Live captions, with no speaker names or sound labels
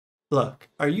Look,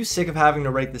 are you sick of having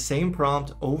to write the same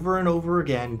prompt over and over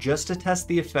again just to test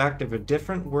the effect of a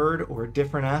different word or a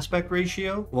different aspect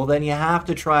ratio? Well, then you have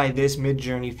to try this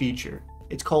Midjourney feature.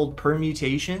 It's called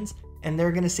Permutations, and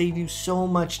they're going to save you so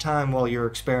much time while you're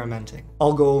experimenting.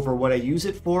 I'll go over what I use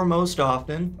it for most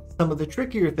often, some of the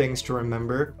trickier things to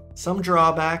remember, some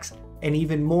drawbacks, and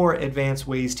even more advanced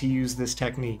ways to use this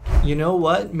technique. You know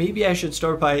what? Maybe I should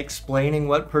start by explaining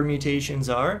what permutations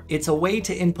are. It's a way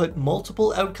to input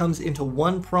multiple outcomes into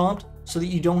one prompt so that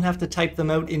you don't have to type them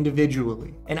out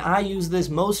individually. And I use this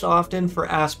most often for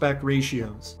aspect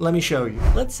ratios. Let me show you.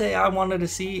 Let's say I wanted to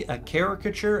see a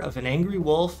caricature of an angry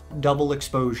wolf double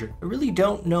exposure. I really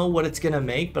don't know what it's gonna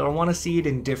make, but I want to see it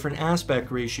in different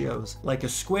aspect ratios, like a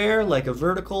square, like a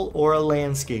vertical, or a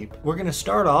landscape. We're gonna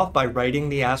start off by writing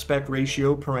the aspect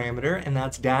ratio parameter, and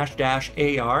that's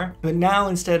 --AR. But now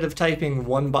instead of typing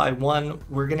 1 by 1,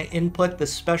 we're gonna input the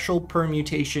special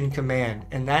permutation command,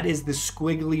 and that is the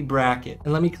squiggly bracket.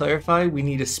 And let me clarify, we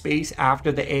need a space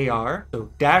after the AR. So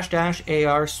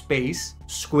 --AR space,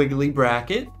 squiggly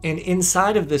bracket. And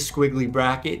inside of this squiggly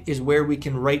bracket is where we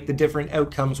can write the different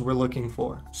outcomes we're looking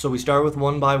for. So we start with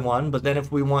 1 by 1, but then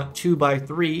if we want 2 by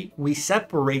 3, we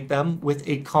separate them with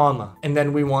a comma. And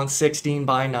then we want 16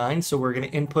 by 9, so we're going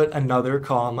to input another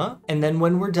comma. And then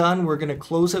when we're done, we're going to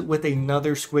close it with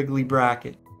another squiggly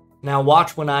bracket. Now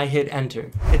watch when I hit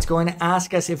enter. It's going to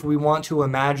ask us if we want to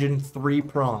imagine 3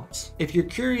 prompts. If you're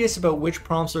curious about which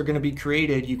prompts are going to be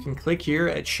created, you can click here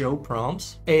at show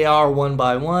prompts, AR 1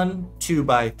 by 1, 2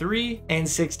 by 3, and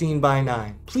 16 by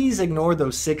 9. Please ignore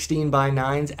those 16 by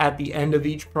 9s at the end of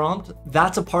each prompt.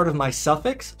 That's a part of my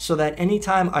suffix, so that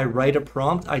anytime I write a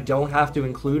prompt, I don't have to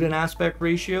include an aspect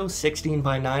ratio. 16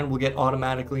 by 9 will get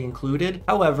automatically included.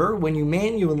 However, when you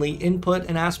manually input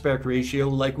an aspect ratio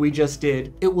like we just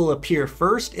did, it will appear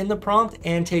first in the prompt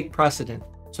and take precedent.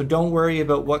 So don't worry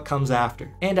about what comes after.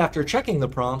 And after checking the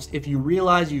prompts, if you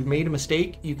realize you've made a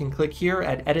mistake, you can click here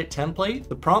at Edit Template.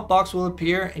 The prompt box will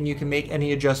appear and you can make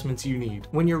any adjustments you need.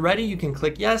 When you're ready, you can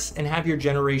click yes and have your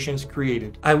generations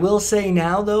created. I will say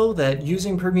now though that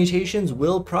using permutations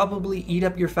will probably eat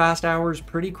up your fast hours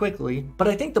pretty quickly, but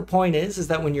I think the point is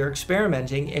that when you're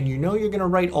experimenting and you know you're gonna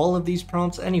write all of these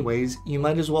prompts anyways, you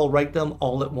might as well write them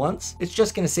all at once. It's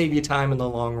just gonna save you time in the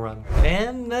long run.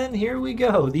 And then here we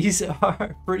go. These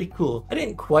are pretty cool. I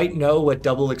didn't quite know what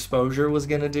double exposure was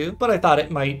gonna do, but I thought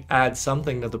it might add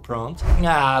something to the prompt.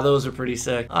 Those are pretty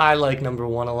sick. I like number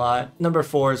 1 a lot. Number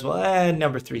 4 as well, and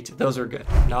number 3 too. Those are good.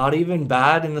 Not even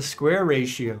bad in the square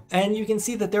ratio. And you can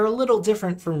see that they're a little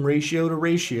different from ratio to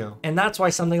ratio. And that's why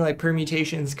something like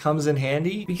permutations comes in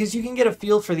handy, because you can get a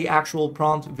feel for the actual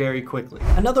prompt very quickly.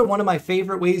 Another one of my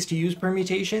favorite ways to use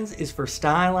permutations is for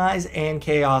stylize and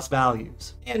chaos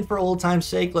values. And for old time's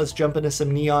sake, let's jump into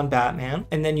some neon Batman.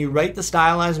 And then you write the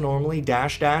stylize normally,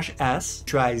 --S,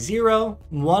 try 0,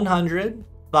 100,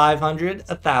 500,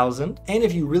 1000. And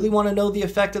if you really want to know the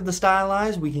effect of the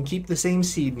stylize, we can keep the same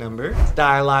seed number.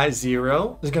 Stylize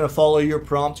 0 is going to follow your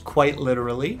prompt quite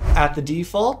literally. At the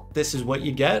default, this is what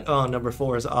you get. Oh, number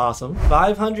 4 is awesome.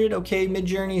 500, okay,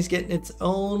 Midjourney is getting its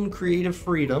own creative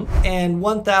freedom. And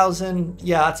 1000,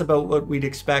 yeah, that's about what we'd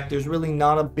expect. There's really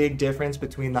not a big difference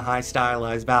between the high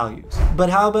stylized values. But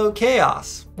how about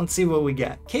chaos? Let's see what we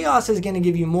get. Chaos is going to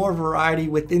give you more variety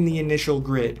within the initial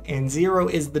grid, and 0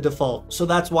 is the default. So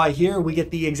that's why here we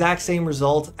get the exact same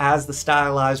result as the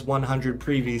stylized 100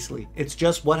 previously. It's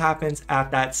just what happens at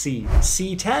that seed.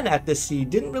 C10 at this seed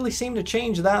didn't really seem to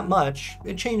change that much.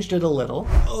 It changed it a little.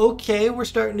 Okay, we're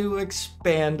starting to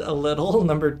expand a little.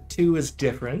 Number 2 is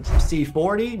different.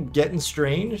 C40, getting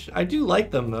strange. I do like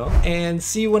them though. And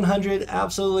C100,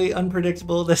 absolutely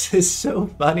unpredictable. This is so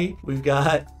funny. We've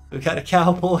got a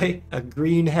cowboy, a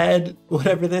green head,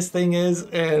 whatever this thing is,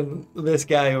 and this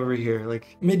guy over here.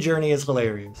 Like, Midjourney is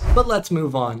hilarious. But let's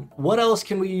move on. What else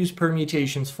can we use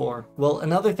permutations for? Well,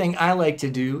 another thing I like to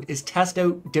do is test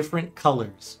out different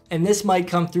colors. And this might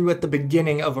come through at the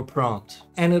beginning of a prompt.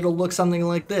 And it'll look something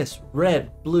like this: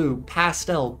 red, blue,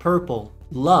 pastel, purple.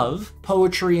 Love,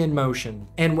 poetry in motion.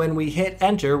 And when we hit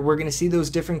enter, we're going to see those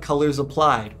different colors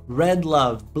applied. Red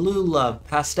love, blue love,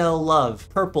 pastel love,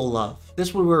 purple love.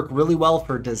 This would work really well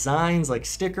for designs like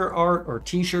sticker art or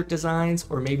t-shirt designs,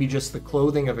 or maybe just the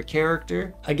clothing of a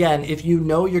character. Again, if you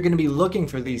know you're going to be looking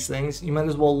for these things, you might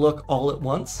as well look all at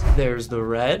once. There's the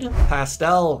red.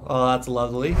 Pastel, oh, that's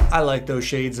lovely. I like those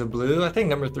shades of blue. I think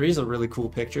number 3 is a really cool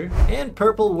picture. And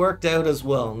purple worked out as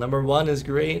well. Number 1 is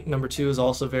great. Number 2 is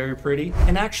also very pretty.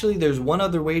 And actually, there's one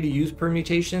other way to use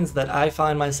permutations that I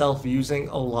find myself using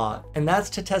a lot, and that's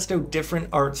to test out different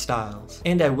art styles.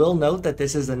 And I will note that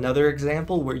this is another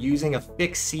example where using a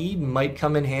fixed seed might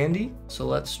come in handy. So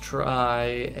let's try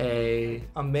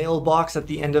a mailbox at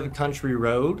the end of a country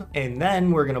road, and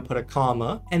then we're gonna put a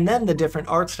comma, and then the different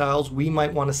art styles we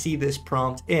might want to see this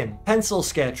prompt in. Pencil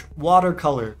sketch,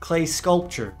 watercolor, clay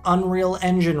sculpture, Unreal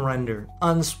Engine render,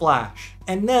 Unsplash,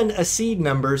 and then a seed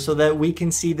number so that we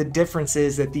can see the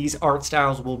differences that these art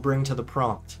styles will bring to the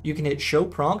prompt. You can hit show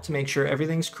prompt to make sure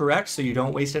everything's correct so you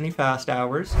don't waste any fast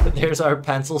hours. But there's our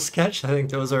pencil sketch. I think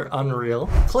those are Unreal.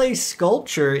 Clay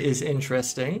sculpture is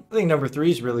interesting. I think number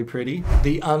 3 is really pretty.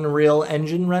 The Unreal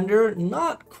Engine render,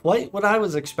 not quite what I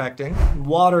was expecting.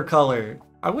 Watercolor.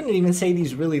 I wouldn't even say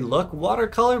these really look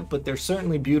watercolor, but they're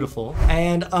certainly beautiful.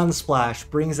 And Unsplash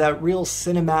brings that real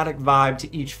cinematic vibe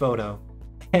to each photo.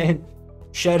 And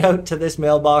shout out to this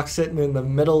mailbox sitting in the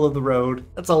middle of the road.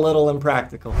 That's a little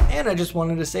impractical. And I just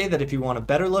wanted to say that if you want a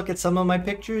better look at some of my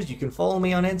pictures, you can follow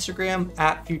me on Instagram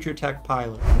at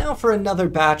FutureTechPilot. Now for another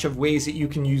batch of ways that you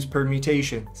can use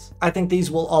permutations. I think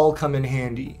these will all come in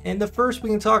handy. And the first we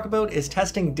can talk about is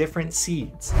testing different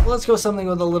seeds. Let's go something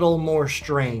with a little more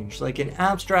strange, like an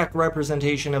abstract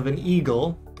representation of an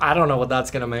eagle. I don't know what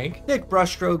that's gonna make. Thick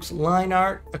brushstrokes, line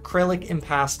art, acrylic, and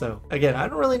pasto. Again, I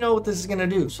don't really know what this is gonna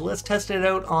do, so let's test it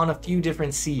out on a few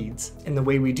different seeds. And the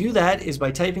way we do that is by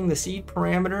typing the seed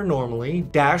parameter normally,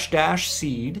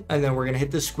 --seed, and then we're gonna hit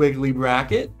the squiggly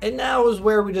bracket. And now is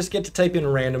where we just get to type in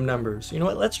random numbers. You know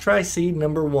what, let's try seed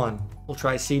number 1. We'll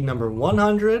try seed number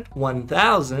 100,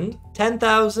 1000,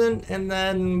 10,000, and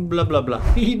then blah, blah,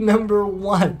 blah. Seed number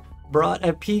 1. Brought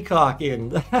a peacock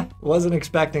in. Wasn't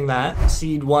expecting that.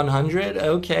 Seed 100,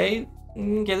 okay.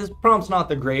 Okay, this prompt's not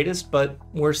the greatest, but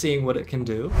we're seeing what it can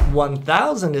do.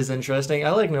 1000 is interesting. I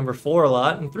like number 4 a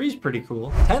lot, and 3 is pretty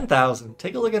cool. 10,000,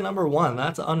 take a look at number 1,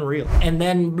 that's unreal. And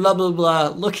then blah, blah, blah,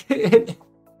 look at it.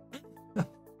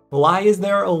 Why is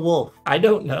there a wolf? I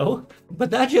don't know. But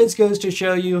that just goes to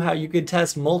show you how you could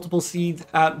test multiple seeds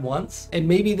at once. And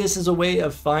maybe this is a way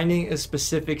of finding a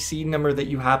specific seed number that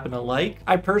you happen to like.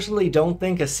 I personally don't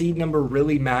think a seed number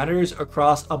really matters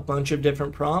across a bunch of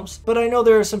different prompts, but I know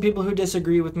there are some people who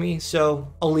disagree with me,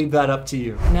 so I'll leave that up to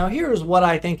you. Now here's what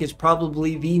I think is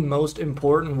probably the most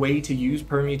important way to use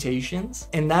permutations,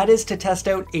 and that is to test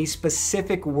out a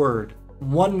specific word.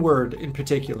 One word in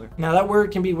particular. Now that word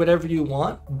can be whatever you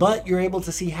want, but you're able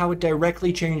to see how it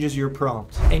directly changes your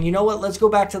prompt. And you know what? Let's go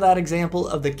back to that example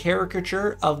of the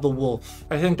caricature of the wolf.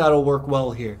 I think that'll work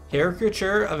well here.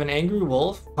 Caricature of an angry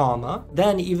wolf, comma.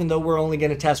 Then even though we're only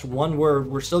going to test one word,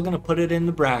 we're still going to put it in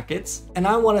the brackets. And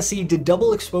I want to see, did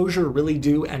double exposure really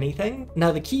do anything?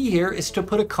 Now the key here is to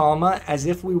put a comma as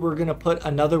if we were going to put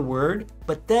another word,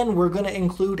 but then we're going to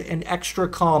include an extra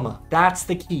comma. That's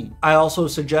the key. I also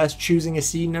suggest choosing a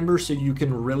seed number so you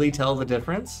can really tell the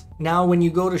difference. Now when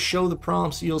you go to show the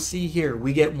prompts, you'll see here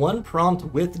we get one prompt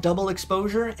with double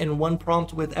exposure and one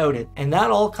prompt without it, and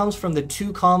that all comes from the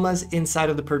 2 commas inside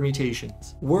of the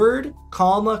permutations. Word,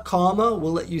 comma, comma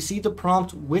will let you see the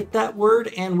prompt with that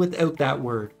word and without that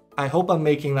word. I hope I'm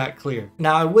making that clear.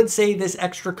 Now I would say this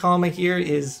extra comma here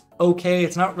is okay,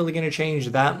 it's not really going to change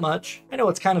that much. I know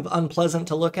it's kind of unpleasant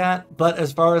to look at, but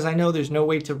as far as I know, there's no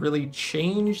way to really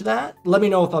change that. Let me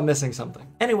know if I'm missing something.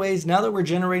 Anyways, now that we're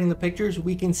generating the pictures,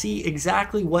 we can see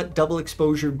exactly what double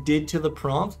exposure did to the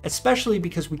prompt, especially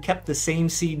because we kept the same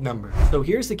seed number. So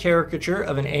here's the caricature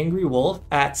of an angry wolf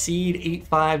at seed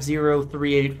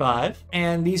 850385,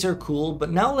 and these are cool, but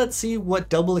now let's see what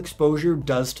double exposure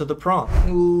does to the prompt.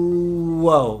 Ooh,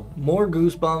 whoa, more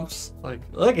goosebumps. Like,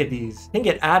 look at these. I think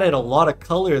it added a lot of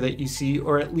color that you see,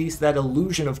 or at least that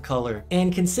illusion of color.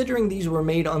 And considering these were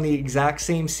made on the exact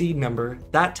same seed number,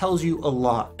 that tells you a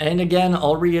lot. And again,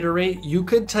 I'll reiterate, you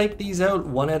could type these out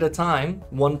one at a time,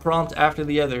 one prompt after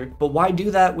the other, but why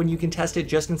do that when you can test it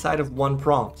just inside of one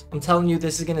prompt? I'm telling you,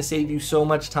 this is going to save you so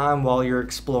much time while you're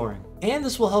exploring. And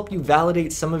this will help you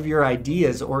validate some of your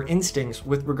ideas or instincts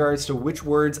with regards to which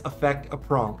words affect a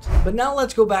prompt. But now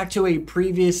let's go back to a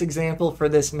previous example for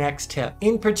this next tip.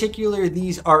 In particular,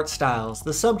 these art styles.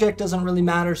 The subject doesn't really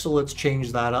matter, so let's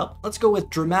change that up. Let's go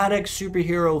with dramatic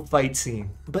superhero fight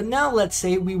scene. But now let's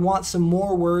say we want some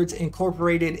more words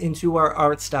incorporated into our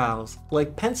art styles,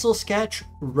 like pencil sketch,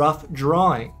 rough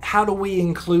drawing. How do we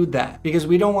include that? Because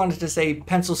we don't want it to say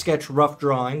pencil sketch, rough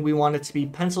drawing. We want it to be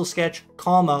pencil sketch,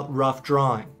 comma, rough rough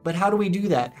drawing. But how do we do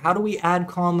that? How do we add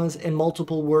commas and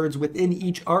multiple words within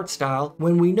each art style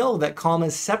when we know that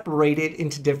commas separate it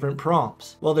into different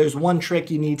prompts? Well, there's one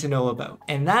trick you need to know about,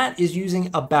 and that is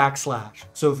using a backslash.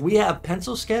 So if we have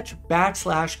pencil sketch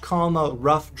backslash comma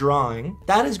rough drawing,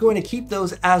 that is going to keep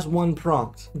those as one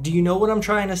prompt. Do you know what I'm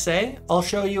trying to say? I'll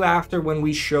show you after when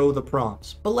we show the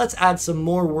prompts. But let's add some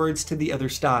more words to the other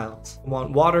styles. I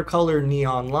want watercolor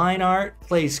neon line art,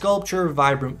 clay sculpture,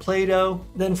 vibrant Play-Doh.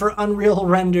 Then for Unreal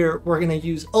Render, we're gonna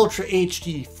use Ultra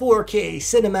HD 4K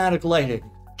cinematic lighting.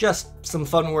 Just some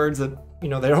fun words that, they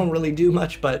don't really do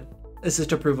much, but this is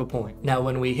to prove a point. Now,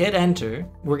 when we hit enter,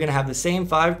 we're gonna have the same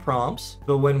 5 prompts,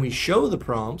 but when we show the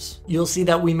prompts, you'll see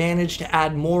that we managed to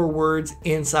add more words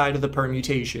inside of the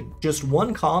permutation. Just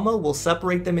one comma will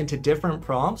separate them into different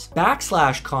prompts.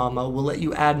 Backslash comma will let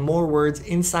you add more words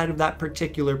inside of that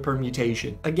particular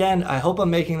permutation. Again, I hope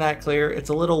I'm making that clear. It's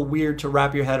a little weird to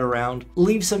wrap your head around.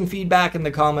 Leave some feedback in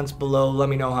the comments below. Let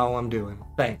me know how I'm doing.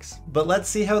 Thanks. But let's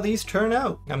see how these turn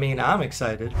out. I'm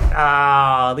excited.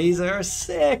 These are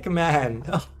sick, man.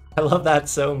 Oh, I love that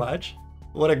so much.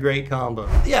 What a great combo.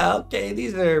 Yeah, okay,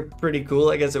 these are pretty cool.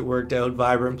 I guess it worked out.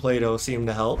 Vibrant Play-Doh seemed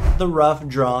to help. The rough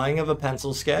drawing of a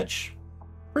pencil sketch.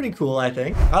 Pretty cool, I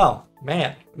think. Oh,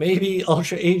 man. Maybe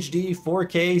Ultra HD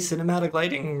 4K cinematic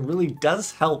lighting really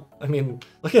does help.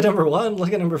 Look at number 1,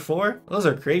 look at number 4. Those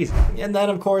are crazy. And then,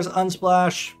 of course,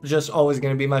 Unsplash, just always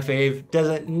going to be my fave.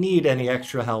 Doesn't need any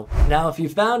extra help. Now, if you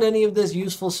found any of this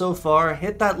useful so far,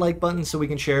 hit that like button so we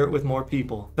can share it with more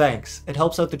people. Thanks. It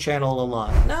helps out the channel a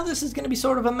lot. Now, this is going to be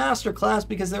sort of a masterclass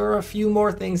because there are a few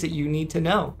more things that you need to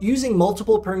know. Using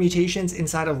multiple permutations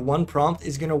inside of one prompt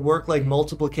is going to work like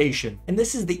multiplication. And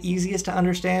this is the easiest to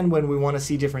understand when we want to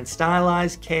see different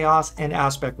stylized, chaos, and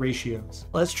aspect ratios.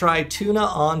 Let's try tuna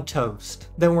on toast.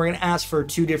 Then we're going to ask for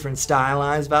 2 different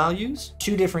stylized values,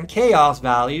 2 different chaos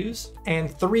values,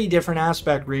 and 3 different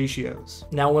aspect ratios.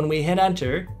 Now when we hit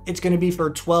enter, it's going to be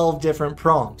for 12 different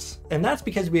prompts. And that's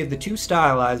because we have the 2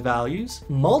 stylized values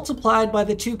multiplied by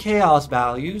the 2 chaos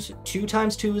values. 2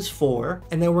 times 2 is 4.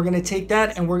 And then we're going to take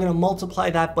that and we're going to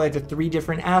multiply that by the 3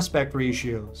 different aspect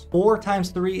ratios. 4 times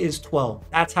 3 is 12.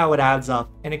 That's how it adds up.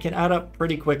 And it can add up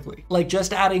pretty quickly. Like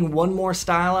just adding 1 more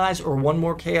stylized or 1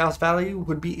 more chaos value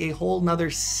would be a whole nother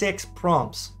 6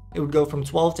 prompts. It would go from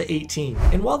 12 to 18.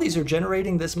 And while these are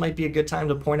generating, this might be a good time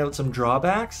to point out some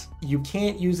drawbacks. You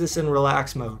can't use this in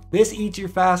relax mode. This eats your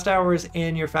fast hours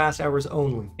and your fast hours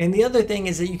only. And the other thing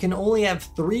is that you can only have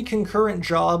 3 concurrent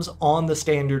jobs on the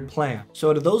standard plan. So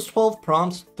out of those 12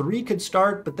 prompts, 3 could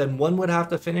start, but then 1 would have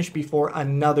to finish before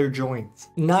another joins.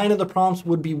 9 of the prompts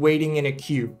would be waiting in a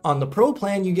queue. On the pro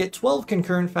plan, you get 12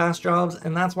 concurrent fast jobs,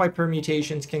 and that's why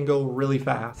permutations can go really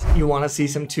fast. You want to see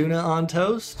some tuna on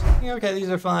toast? Yeah, okay, these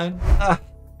are fine.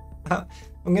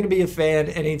 I'm gonna be a fan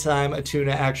anytime a tuna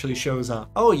actually shows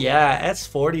up. Oh yeah,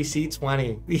 S40,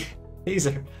 C20. These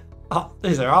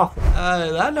are awful.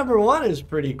 That number 1 is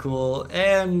pretty cool,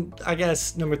 and I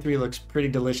guess number 3 looks pretty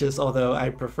delicious, although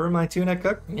I prefer my tuna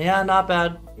cooked. Yeah, not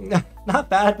bad.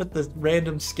 Not bad, but the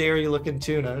random scary looking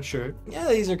tuna, sure. Yeah,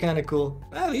 these are kind of cool.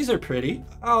 These are pretty.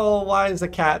 Oh, why is the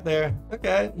cat there?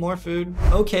 Okay, more food.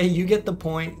 Okay, you get the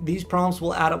point. These prompts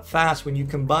will add up fast when you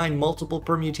combine multiple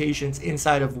permutations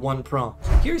inside of one prompt.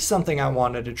 Here's something I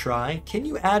wanted to try. Can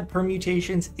you add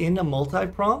permutations in a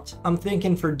multi-prompt? I'm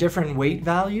thinking for different weight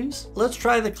values. Let's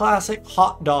try the classic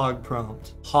hot dog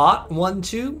prompt. Hot 1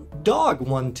 2, dog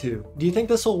 1 2. Do you think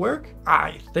this will work?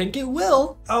 I think it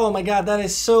will. Oh my god, that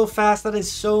is so fast. That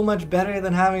is so much better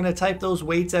than having to type those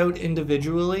weights out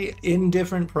individually in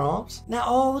different prompts.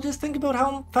 Now, just think about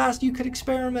how fast you could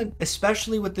experiment,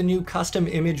 especially with the new custom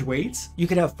image weights. You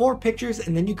could have 4 pictures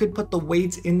and then you could put the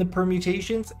weights in the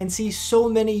permutations and see so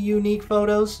many unique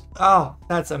photos. Oh,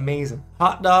 that's amazing.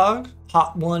 Hot dog.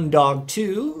 Hot 1, dog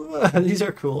 2. These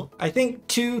are cool. I think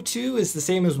 2 2 is the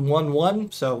same as 1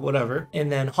 1, so whatever. And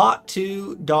then hot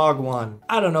 2, dog 1.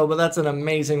 I don't know, but that's an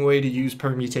amazing way to use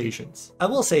permutations. I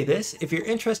will say this, if you're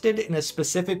interested in a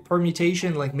specific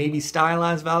permutation, like maybe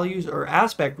stylized values or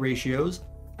aspect ratios,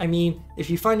 if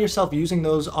you find yourself using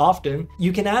those often,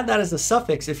 you can add that as a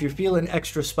suffix if you're feeling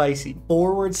extra spicy. /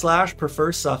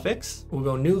 prefer suffix. We'll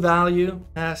go new value,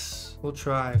 S, we'll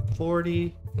try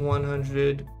 40,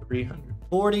 100, 300.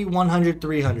 40, 100,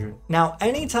 300. Now,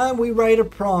 anytime we write a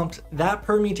prompt, that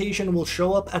permutation will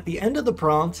show up at the end of the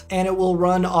prompt and it will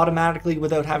run automatically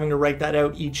without having to write that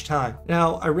out each time.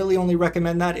 Now, I really only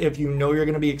recommend that if you know you're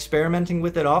going to be experimenting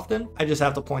with it often. I just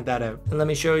have to point that out. And let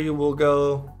me show you, we'll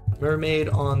go mermaid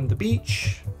on the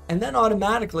beach. and then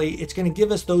automatically it's going to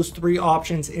give us those 3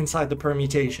 options inside the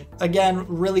permutation. Again,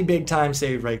 really big time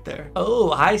save right there.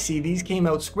 Oh, I see, these came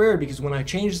out squared because when I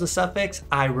changed the suffix,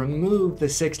 I removed the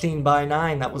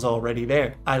 16:9 that was already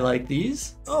there. I like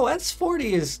these. Oh,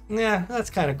 S40 is, yeah, that's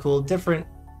kind of cool. Different,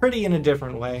 pretty in a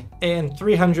different way. And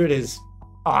 300 is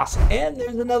awesome. And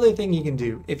there's another thing you can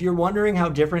do. If you're wondering how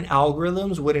different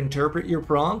algorithms would interpret your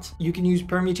prompt, you can use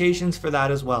permutations for that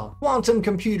as well. Quantum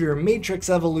computer matrix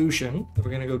evolution.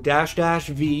 We're gonna go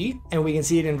 --V, and we can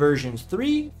see it in versions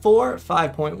 3, 4,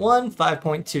 5.1,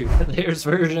 5.2. There's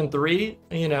version 3,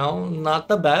 you know, not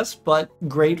the best, but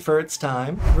great for its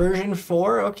time. Version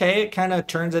 4, okay, it kind of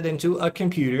turns it into a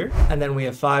computer. And then we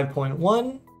have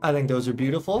 5.1. I think those are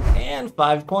beautiful. And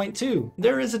 5.2.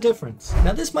 There is a difference.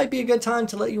 Now this might be a good time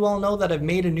to let you all know that I've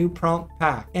made a new prompt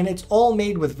pack, and it's all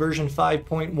made with version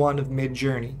 5.1 of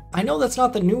Midjourney. I know that's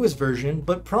not the newest version,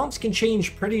 but prompts can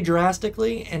change pretty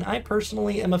drastically, and I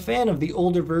personally am a fan of the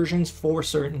older versions for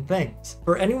certain things.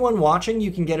 For anyone watching,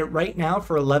 you can get it right now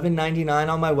for $11.99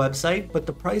 on my website, but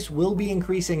the price will be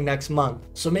increasing next month,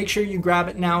 so make sure you grab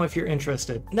it now if you're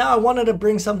interested. Now I wanted to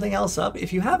bring something else up.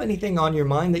 If you have anything on your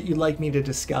mind that you'd like me to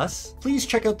discuss, please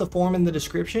check out the form in the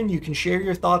description. You can share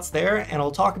your thoughts there and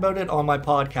I'll talk about it on my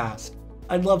podcast.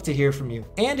 I'd love to hear from you.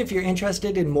 And if you're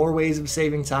interested in more ways of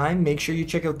saving time, make sure you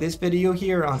check out this video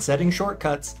here on setting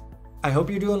shortcuts. I hope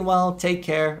you're doing well, take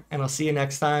care, and I'll see you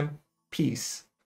next time. Peace.